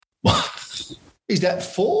Is that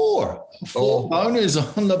four? Four boners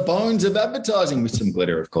on the bones of advertising with some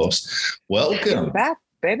glitter, of course. Welcome. Back,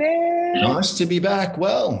 baby. Nice to be back.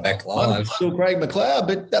 Well, Back live. I'm still Craig McLeod,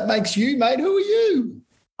 but that makes you, mate. Who are you?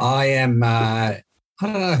 I am, I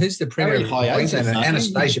don't know, who's the Premier Very of high Queensland? ages,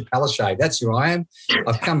 Anastasia Palaszczuk. That's who I am.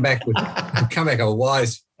 I've come back a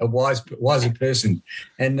wiser person.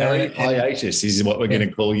 And Hiatus is what we're going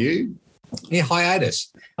to call you. Yeah,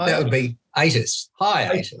 hiatus. That would be atus.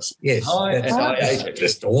 Hiatus. Yes. That's hiatus.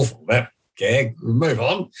 just awful. That gag. We'll move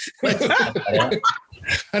on.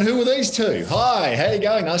 And who are these two? Hi, how you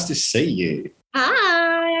going? Nice to see you.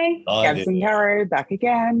 Hi. Gabs and Caro back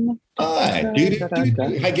again. Hi.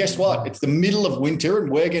 Hey, guess what? It's the middle of winter and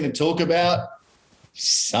we're going to talk about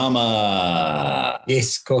summer.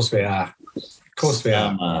 Yes, of course we are. Of course we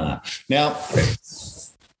are. Now,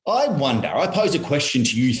 I wonder, I pose a question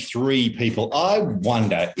to you three people. I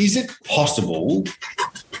wonder, is it possible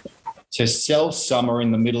to sell summer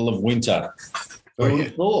in the middle of winter? Who would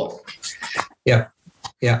have thought? Yeah.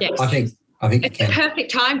 Yes. I think It's the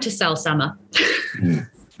perfect time to sell summer.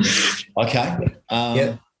 Okay.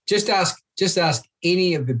 Yeah. Just ask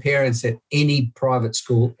any of the parents at any private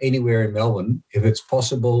school anywhere in Melbourne if it's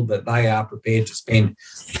possible that they are prepared to spend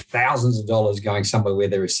thousands of dollars going somewhere where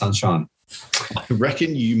there is sunshine. I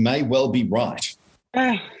reckon you may well be right.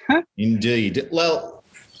 Indeed. Well,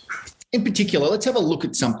 in particular, let's have a look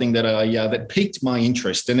at something that that piqued my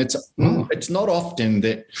interest, and it's not often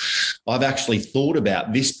that I've actually thought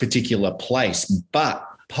about this particular place, but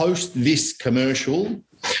post this commercial,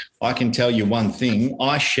 I can tell you one thing: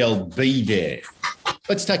 I shall be there.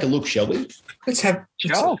 Let's take a look, shall we? Let's have.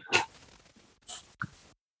 Sure.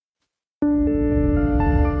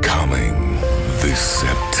 Coming this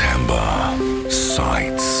September,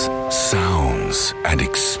 sights, sounds, and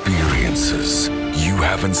experiences you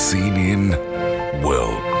haven't seen in,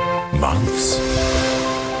 well, months.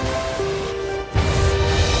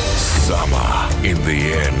 Summer in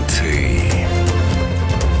the NT.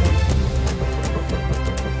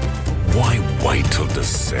 Why wait till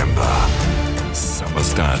December? Summer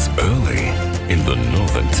starts early in the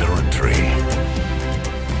Northern Territory.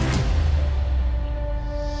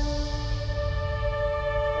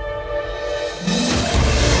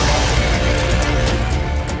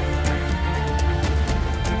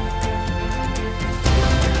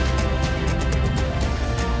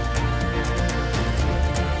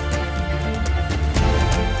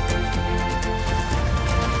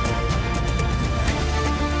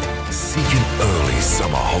 Seek an early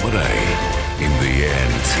summer holiday in the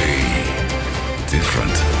NT.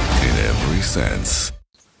 Different in every sense.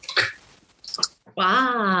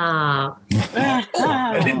 Wow.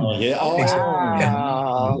 Oh, yeah.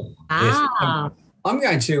 Wow. Wow. I'm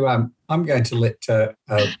going to let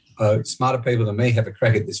smarter people than me have a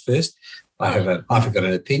crack at this first. I've got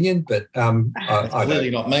an opinion, but I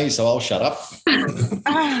Clearly not me, so I'll shut up.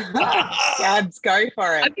 Gabs, go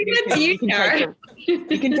for it. I think that's you, Caro.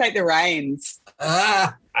 You can take the reins.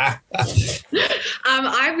 I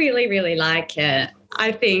really, really like it.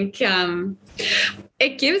 I think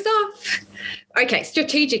it gives off,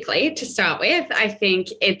 strategically to start with, I think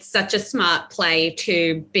it's such a smart play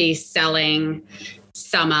to be selling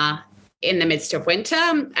summer in the midst of winter,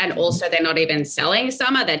 and also they're not even selling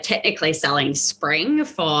summer. They're technically selling spring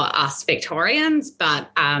for us Victorians,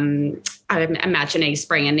 but I'm imagining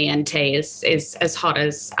spring in the NT is as hot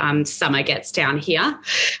as summer gets down here.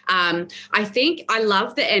 I think I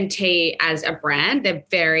love the NT as a brand. They're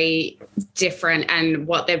very different, and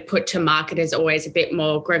what they've put to market is always a bit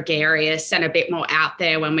more gregarious and a bit more out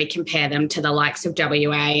there when we compare them to the likes of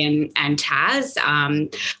WA and Tas.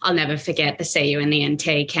 I'll never forget the See You in the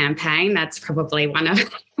NT campaign. That's probably one of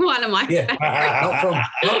my favorites.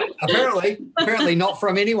 apparently not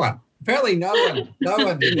from anyone. Apparently no one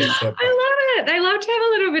did that. I love it. They love to have a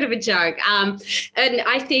little bit of a joke. And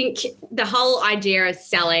I think the whole idea of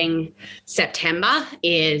selling September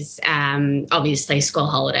is obviously school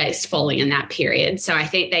holidays falling in that period. So I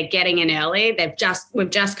think they're getting in early. We've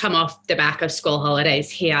just come off the back of school holidays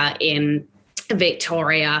here in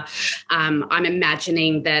Victoria. I'm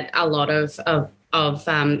imagining that a lot of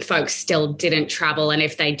folks still didn't travel, and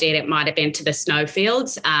if they did, it might have been to the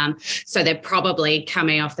snowfields. So they're probably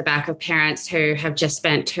coming off the back of parents who have just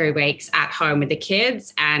spent 2 weeks at home with the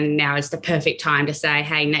kids, and now is the perfect time to say,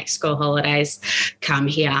 hey, next school holidays, come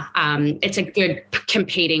here. It's a good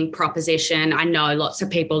competing proposition. I know lots of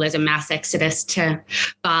people, there's a mass exodus to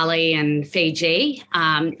Bali and Fiji,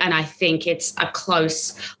 and I think it's a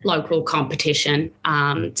close local competition.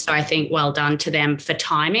 So I think well done to them for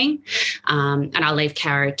timing. And I'll leave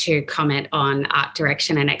Caro to comment on art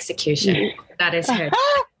direction and execution. That is her.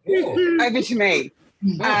 Over to me.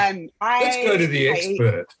 Let's go to the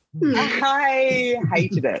expert. I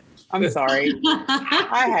hated it. I'm sorry.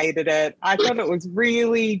 I hated it. I thought it was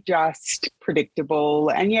really just predictable.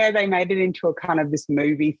 And yeah, they made it into a kind of this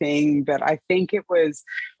movie thing, but I think it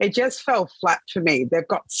just fell flat for me. They've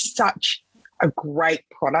got such a great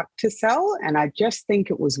product to sell, and I just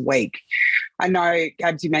think it was weak. I know,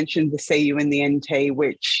 Gabs, you mentioned the See You in the NT,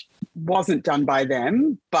 which wasn't done by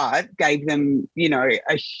them, but gave them,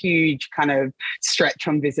 a huge kind of stretch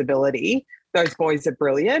on visibility. Those boys are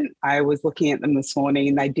brilliant. I was looking at them this morning,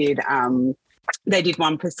 and they did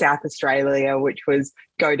one for South Australia, which was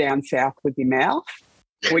Go Down South with Your Mouth,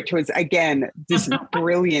 which was, again, this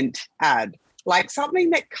brilliant ad. Like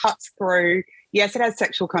something that cuts through. Yes, it has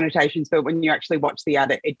sexual connotations, but when you actually watch the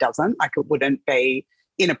ad, it doesn't. Like, it wouldn't be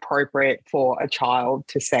inappropriate for a child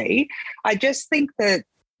to see. I just think that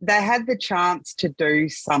they had the chance to do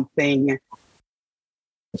something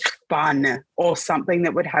fun or something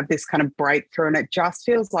that would have this kind of breakthrough, and it just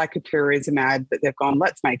feels like a tourism ad that they've gone,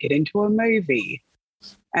 let's make it into a movie.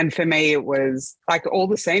 And for me, it was like all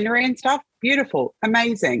the scenery and stuff, beautiful,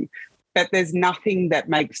 amazing, but there's nothing that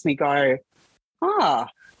makes me go,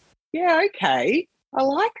 yeah, okay, I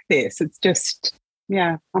like this. It's just,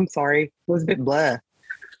 yeah, I'm sorry, it was a bit blur.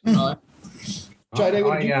 JD,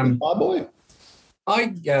 what do you think, my boy?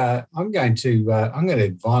 I'm going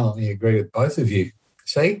to violently agree with both of you.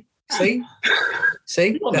 See,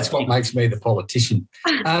 that's what makes me the politician.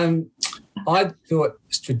 I thought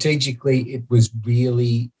strategically it was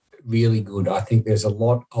really, really good. I think there's a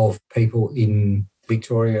lot of people in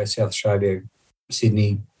Victoria, South Australia,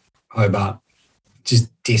 Sydney, Hobart,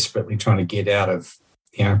 just desperately trying to get out of,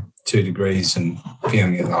 2 degrees and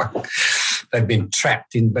feeling like they've been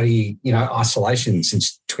trapped in isolation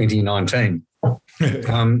since 2019.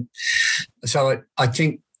 So I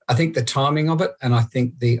think the timing of it, and I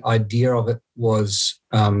think the idea of it was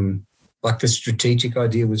the strategic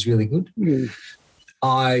idea was really good.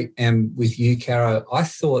 I am with you, Caro. I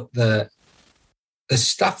thought the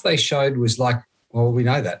stuff they showed was like, well, we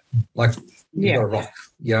know that. Like, you've got a rock,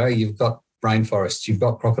 you've got rainforests, you've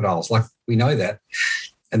got crocodiles. Like, we know that.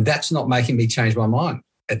 And that's not making me change my mind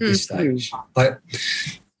at this stage. Like,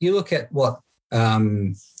 you look at what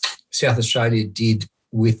South Australia did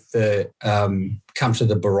with the Come to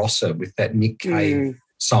the Barossa with that Nick Cave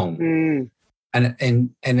song. And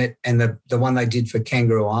the one they did for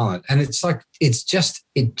Kangaroo Island. And it's like,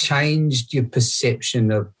 it changed your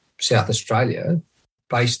perception of South Australia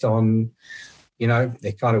based on,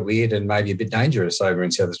 they're kind of weird and maybe a bit dangerous over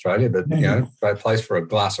in South Australia, but, great place for a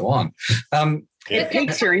glass of wine. It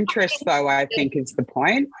piques your interest, though, I think is the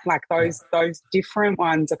point. Like those different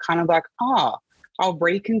ones are kind of like, I'll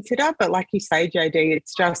reconsider. But like you say, JD,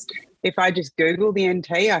 it's just, if I just Google the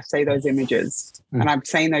NT, I see those images. And I've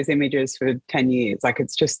seen those images for 10 years. Like,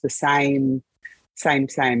 it's just the same. Sorry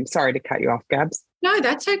to cut you off, Gabs. No,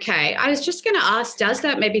 that's okay. I was just going to ask, does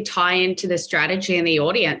that maybe tie into the strategy in the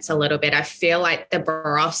audience a little bit? I feel like the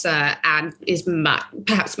Barossa ad is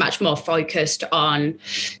perhaps much more focused on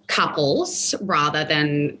couples rather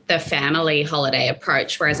than the family holiday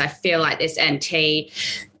approach, whereas I feel like this NT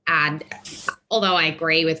ad, although I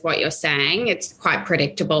agree with what you're saying, it's quite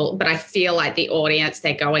predictable, but I feel like the audience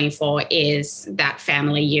they're going for is that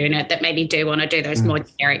family unit that maybe do want to do those more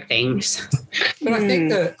generic things. But I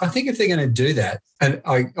think if they're going to do that, and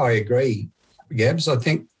I agree, Gabs, I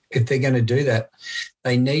think if they're going to do that,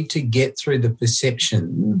 they need to get through the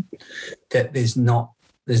perception that there's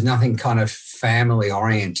nothing kind of family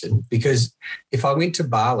oriented. Because if I went to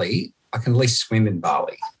Bali, I can at least swim in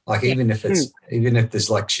Bali. Like, even if there's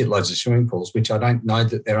like shitloads of swimming pools, which I don't know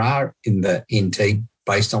that there are in the NT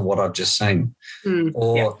based on what I've just seen,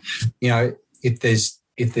 or if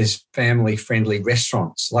there's family friendly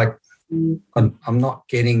restaurants, like I'm not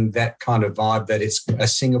getting that kind of vibe that it's a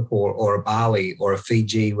Singapore or a Bali or a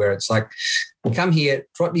Fiji where it's like, come here,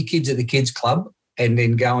 drop your kids at the kids club, and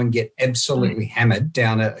then go and get absolutely hammered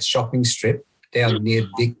down a shopping strip down near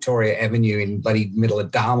Victoria Avenue in bloody middle of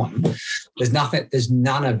Darwin. There's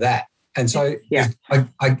none of that. And so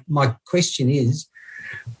my question is,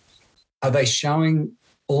 are they showing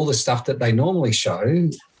all the stuff that they normally show?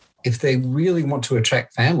 If they really want to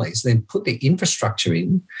attract families, then put the infrastructure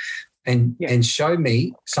in and show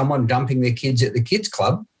me someone dumping their kids at the kids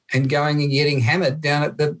club and going and getting hammered down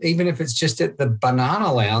at even if it's just at the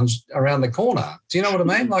Banana Lounge around the corner. Do you know what I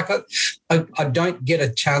mean? Like, I don't get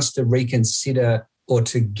a chance to reconsider or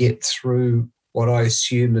to get through what I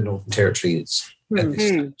assume the Northern Territory is at this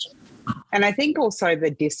stage. And I think also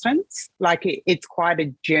the distance, like it's quite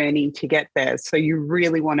a journey to get there. So you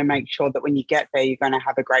really want to make sure that when you get there, you're going to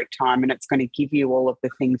have a great time and it's going to give you all of the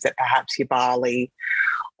things that perhaps your Bali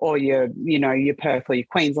or your Perth or your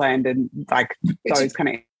Queensland and like those kind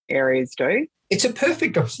of areas do. It's a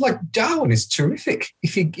perfect option. Like Darwin is terrific.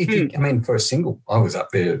 If you, I mean, for a single, I was up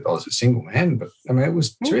there. I was a single man, but I mean, it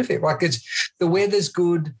was terrific. Like the weather's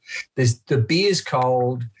good. The beer's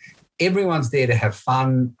cold. Everyone's there to have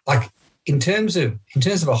fun. Like in terms of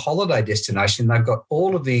a holiday destination, they've got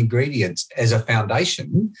all of the ingredients as a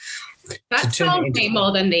foundation. That sold me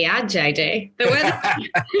more than the ad, JD. The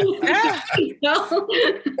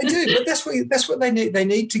They do, but that's what they need. They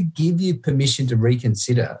need to give you permission to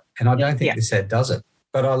reconsider, and I don't think this ad does it.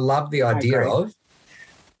 But I love the idea of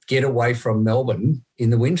get away from Melbourne in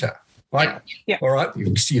the winter. Like, all right,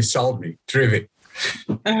 you've sold me. Terrific.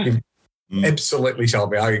 You've absolutely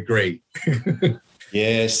sold me. I agree.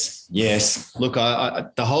 Yes. Look, I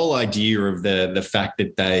the whole idea of the fact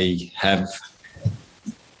that they have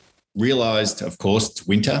realized, of course, it's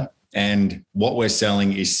winter and what we're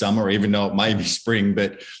selling is summer, even though it may be spring,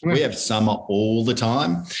 but we have summer all the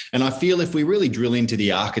time. And I feel if we really drill into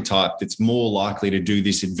the archetype that's more likely to do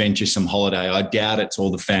this adventuresome holiday, I doubt it's all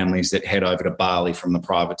the families that head over to Bali from the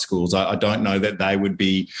private schools. I don't know that they would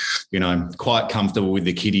be, quite comfortable with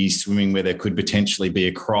the kiddies swimming where there could potentially be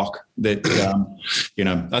a croc. That,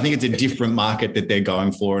 I think it's a different market that they're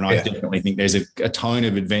going for. And I definitely think there's a tone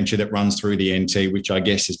of adventure that runs through the NT, which I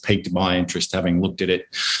guess has piqued my interest having looked at it.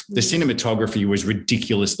 The cinematography was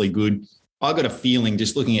ridiculously good. I got a feeling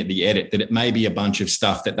just looking at the edit that it may be a bunch of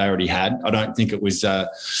stuff that they already had. I don't think it was, I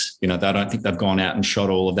don't think they've gone out and shot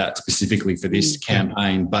all of that specifically for this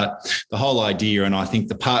campaign. But the whole idea, and I think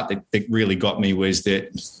the part that really got me was that,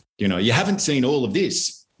 you haven't seen all of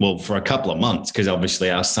this. Well, for a couple of months, because obviously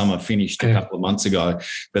our summer finished a couple of months ago.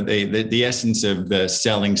 But the essence of the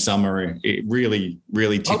selling summer, it really,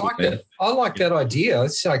 really tickled me. I like that idea.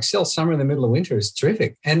 It's like sell summer in the middle of winter is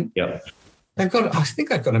terrific. And I think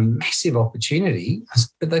they've got a massive opportunity,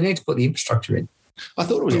 but they need to put the infrastructure in. I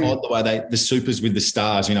thought it was odd the way the supers with the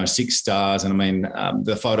stars, 6 stars. And I mean,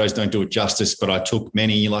 the photos don't do it justice, but I took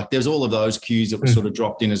many. Like there's all of those cues that were sort of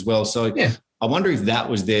dropped in as well. So I wonder if that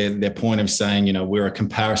was their point of saying, we're a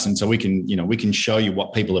comparison, so we can show you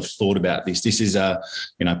what people have thought about this. This is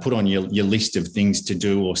put on your list of things to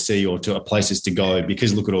do or see or to places to go,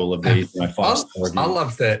 because look at all of these 5-star reviews. I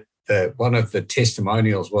love that. One of the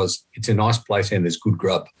testimonials was, it's a nice place and there's good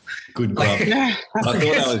grub. Good grub. I thought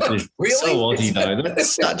that was just so Aussie, though.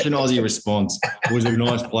 That's such an Aussie response. It was a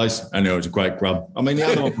nice place and there was a great grub. I mean, the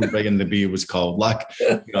other one was vegan, the beer was cold. Like,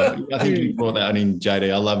 I think you brought that in,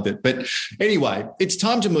 JD. I loved it. But anyway, it's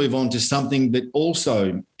time to move on to something that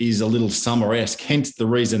also is a little summer-esque, hence the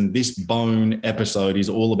reason this Bone episode is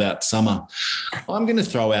all about summer. I'm going to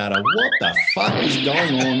throw out what the fuck is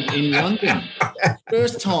going on in London?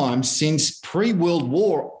 First time since pre-World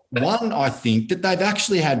War I, I think, that they've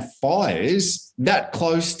actually had fires that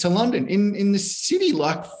close to London in the city.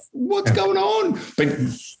 Like, what's going on? But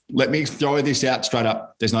let me throw this out straight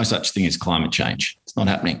up. There's no such thing as climate change. It's not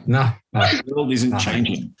happening. No. The world isn't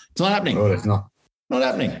changing. It's not happening. Well, it's not. Not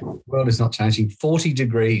happening. The world is not changing. 40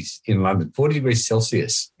 degrees in London, 40 degrees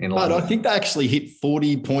Celsius in London. But I think they actually hit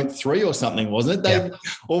 40.3 or something, wasn't it?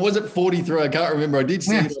 Or was it 43? I can't remember. I did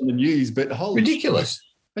see it on the news, but holy ridiculous.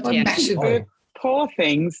 That's massive. Poor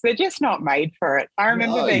things. They're just not made for it. I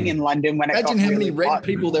remember being in London when it got Imagine how really many red hot.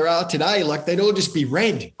 people there are today. Like, they'd all just be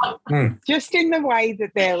red. Just in the way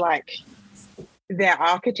that they're like, their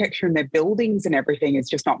architecture and their buildings and everything is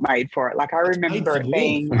just not made for it. Like, I remember it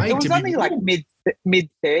being, it was only like mid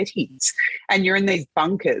 30s, and you're in these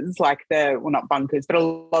bunkers, like not bunkers, but a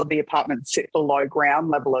lot of the apartments sit below ground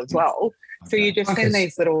level as well. So you're just in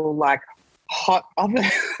these little like hot oven.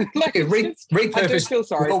 Like repurposed I just feel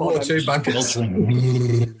sorry World for War them. II bunkers.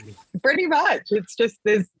 Pretty much. It's just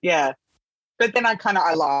this, But then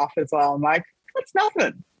I laugh as well. I'm like, that's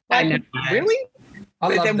nothing. Like, I know. Really?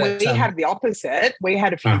 I But then love we that, had the opposite. We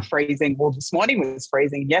had a few freezing. Well, this morning was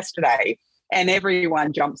freezing, yesterday, and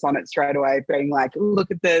everyone jumps on it straight away, being like, look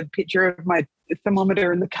at the picture of my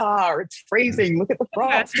thermometer in the car. It's freezing. Look at the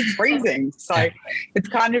frost. It's freezing. So it's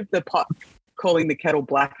kind of the pot calling the kettle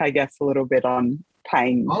black, I guess, a little bit on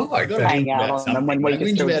paying out on them when we whinge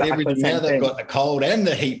just do about exactly everything. the Now same they've thing. got the cold and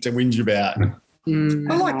the heat to whinge about.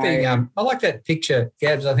 I like that picture,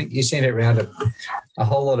 Gabs. I think you sent it around a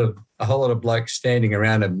whole lot of blokes standing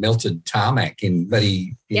around a melted tarmac in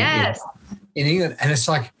England, and it's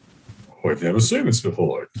like, we've never seen this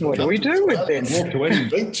before. What do we do with this? Walk to any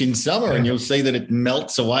beach in summer and you'll see that it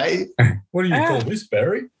melts away. What do you call this,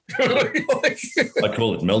 Barry? I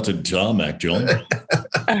call it melted tarmac, John.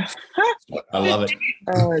 I love it.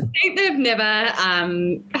 I think they've never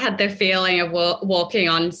had the feeling of walking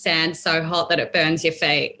on sand so hot that it burns your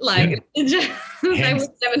feet. Like, they would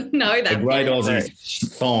never know that. The great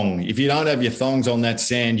Aussie thong. If you don't have your thongs on that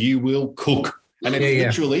sand, you will cook. And it's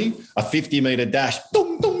literally a 50-metre dash,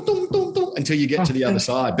 dum, dum, dum, dum, dum, until you get to the other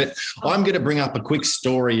side. But I'm going to bring up a quick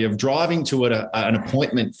story of driving to an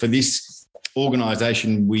appointment for this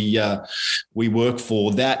organisation we work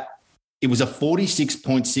for. That it was a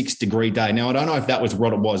 46.6 degree day. Now, I don't know if that was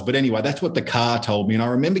what it was, but anyway, that's what the car told me. And I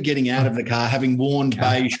remember getting out of the car, having worn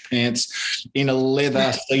beige pants in a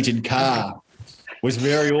leather-seated car. Was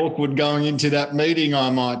very awkward going into that meeting,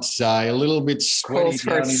 I might say. A little bit sweaty. Calls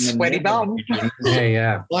for a sweaty bum.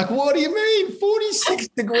 Yeah. Like, what do you mean? 46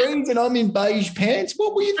 degrees and I'm in beige pants?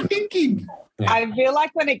 What were you thinking? Yeah. I feel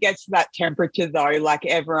like when it gets to that temperature, though, like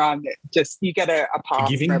everyone you get a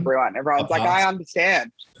pass from everyone. Everyone's like, I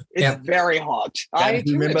understand. It's very hot. I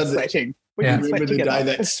remember sweating. Remember the day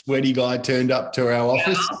that sweaty guy turned up to our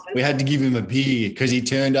office? We had to give him a beer because he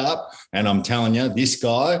turned up, and I'm telling you, this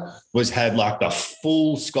guy had like the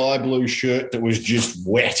full sky blue shirt that was just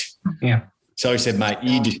wet. Yeah. So he said, mate,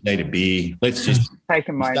 you just need a beer. Let's just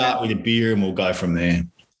start with a beer and we'll go from there.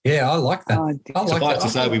 Yeah, I like that. I like to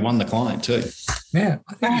say we won the client too. Yeah,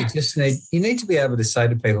 I think you need to be able to say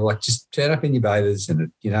to people, like, just turn up in your bathers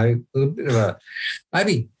and, a little bit of a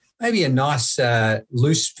maybe a nice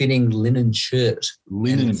loose-fitting linen shirt.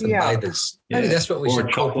 Linen for bathers. Maybe that's what we should. Or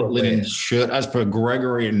a chocolate linen shirt, as per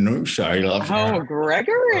Gregory and Noosa. He loves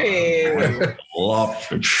Gregory. Loves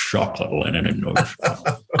chocolate linen and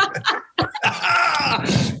Noosa.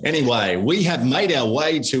 Anyway, we have made our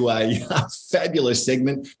way to a fabulous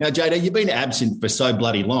segment. Now, JD, you've been absent for so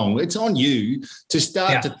bloody long. It's on you to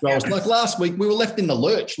start to throw us. Like last week, we were left in the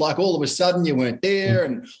lurch. Like all of a sudden you weren't there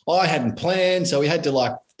and I hadn't planned. So we had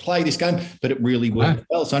to play this game, but it really worked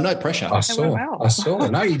well. So no pressure. I saw.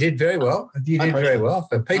 No, you did very well. You did very well.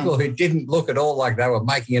 For people who didn't look at all like they were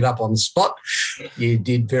making it up on the spot, you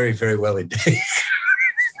did very, very well indeed.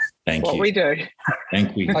 Thank you. What we do.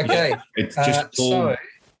 Thank you. Okay. It's just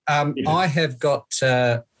I have got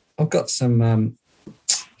I've got some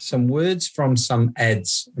words from some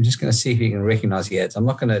ads. I'm just going to see if you can recognise the ads. I'm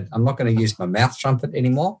not going to use my mouth trumpet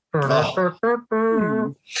anymore. Pretty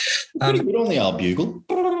good on the old bugle.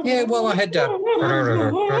 Yeah, well, I had to.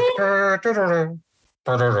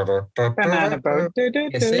 Banana boat.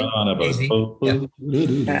 Easy.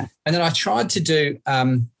 Yeah. And then I tried to do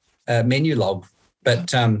a menu log,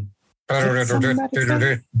 but yeah,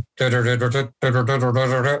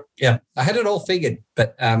 I had it all figured,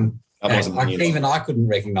 but even I couldn't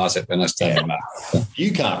recognise it when I started.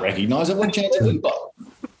 You can't recognise it. What chance have you got?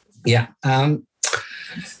 Yeah.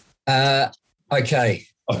 Okay.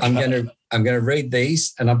 I'm going to read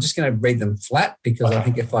these, and I'm just going to read them flat because I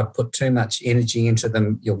think if I put too much energy into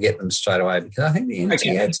them, you'll get them straight away because I think the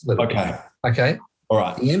energy adds a little bit. Okay. All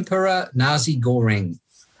right. The Emperor Nazi Goreng.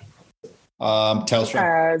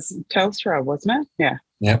 Telstra. Telstra, wasn't it? Yeah.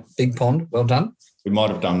 Yeah. Big Pond. Well done. We might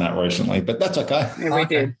have done that recently, but that's okay. Yeah, we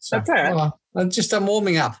did. So, that's all right. I'm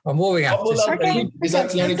warming up. Oh, well, okay.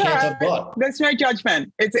 That's the only chance I've got. There's no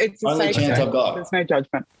judgment. It's the only chance I've got. There's no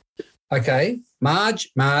judgment. Okay. Marge,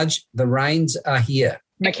 the rains are here.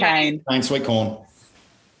 McCain. Sweet corn.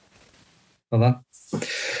 Well done.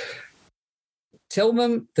 Tell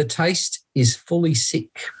them the taste is fully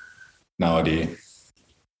sick. No idea.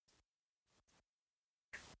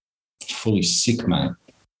 Fully sick, mate.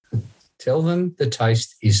 Tell them the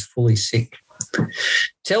taste is fully sick.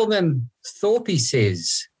 Tell them Thorpe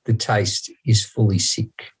says the taste is fully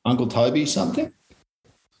sick. Uncle Toby something?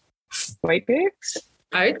 Wheat Bix?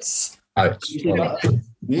 Oats. Oats. Yeah.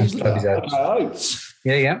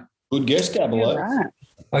 Good guess, Gabalo. Right.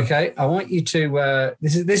 Okay, I want you to.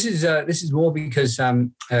 This is more because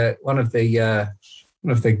one of the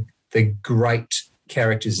great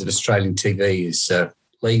characters at Australian TV is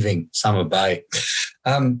leaving Summer Bay.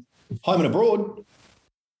 Home and abroad.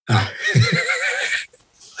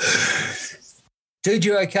 Dude,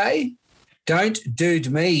 you okay? Don't dude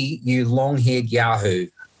me, you long-haired Yahoo.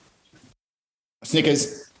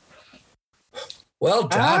 Snickers. Well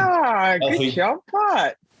done. Good job,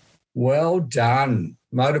 Pat. Well done.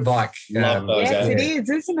 Motorbike. Yes, it is,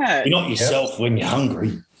 isn't it? You're not yourself when you're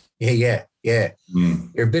hungry. Yeah. You're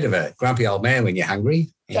a bit of a grumpy old man when you're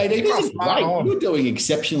hungry. JD, this is great. You're doing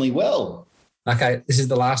exceptionally well. Okay, this is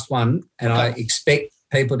the last one, and I expect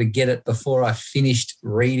people to get it before I finished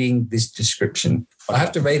reading this description. I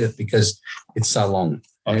have to read it because it's so long.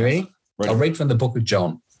 Are you ready? I'll read from the Book of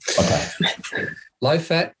John. Okay. Low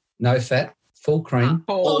fat, no fat, full cream.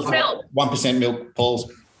 Paul's Paul's milk. 1% milk,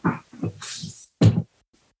 Paul's.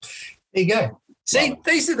 There you go. See,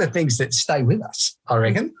 these are the things that stay with us, I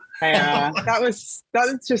reckon. that was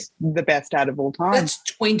just the best ad of all time. That's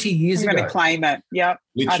 20 years I'm ago. going to claim it. Yep. I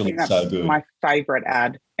Literally think that's so good. my favourite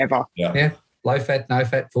ad ever. Yeah. Low fat, no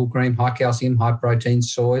fat, full cream, high calcium, high protein,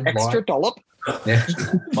 soy. Extra dollop. Yeah.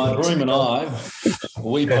 My groom and I,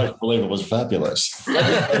 we both believe it was fabulous.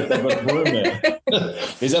 But groom there.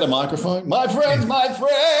 Is that a microphone? My friends,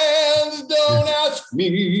 don't ask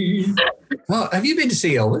me. Well, have you been to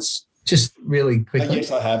see Elvis? Just really quickly.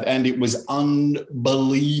 Yes, I have, and it was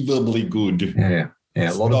unbelievably good. Yeah.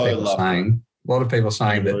 A lot of people lovely. saying. A lot of people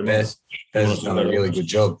saying that Bez has done a really good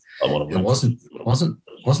job. It wasn't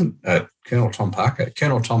Colonel Tom Parker,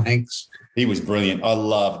 Colonel Tom Hanks. He was brilliant. I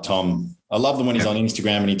love Tom. I love them when he's on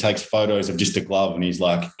Instagram and he takes photos of just a glove and he's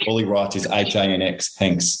like, all he writes is HANX,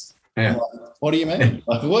 Hanks. Yeah. I'm like, what do you mean?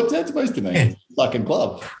 Like, what's that supposed to mean? Yeah. Like a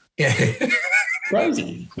glove. Yeah.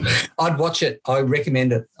 Crazy. I'd watch it. I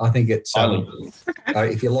recommend it. I think it's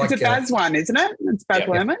if you like It's a Baz one, isn't it? It's Baz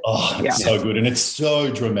Luhrmann. Oh, it's so good. And it's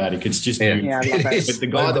so dramatic. It's just beautiful. Yeah, I love it. But the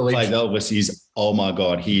guy that plays Elvis is, oh my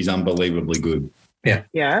God, he's unbelievably good. Yeah.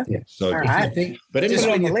 So All good. right. But just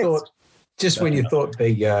anyway, when you thought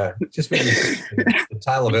the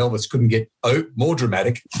tale of Elvis couldn't get more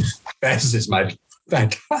dramatic, Baz has made it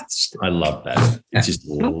fantastic. I love that. It's just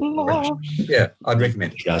Yeah, I'd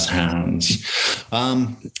recommend it. just hands.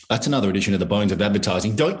 That's another edition of the Bones of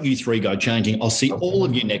Advertising. Don't you three go changing. I'll see all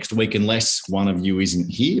of you next week unless one of you isn't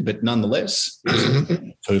here, but nonetheless,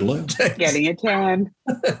 toodaloo. Getting a tan.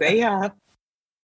 See ya.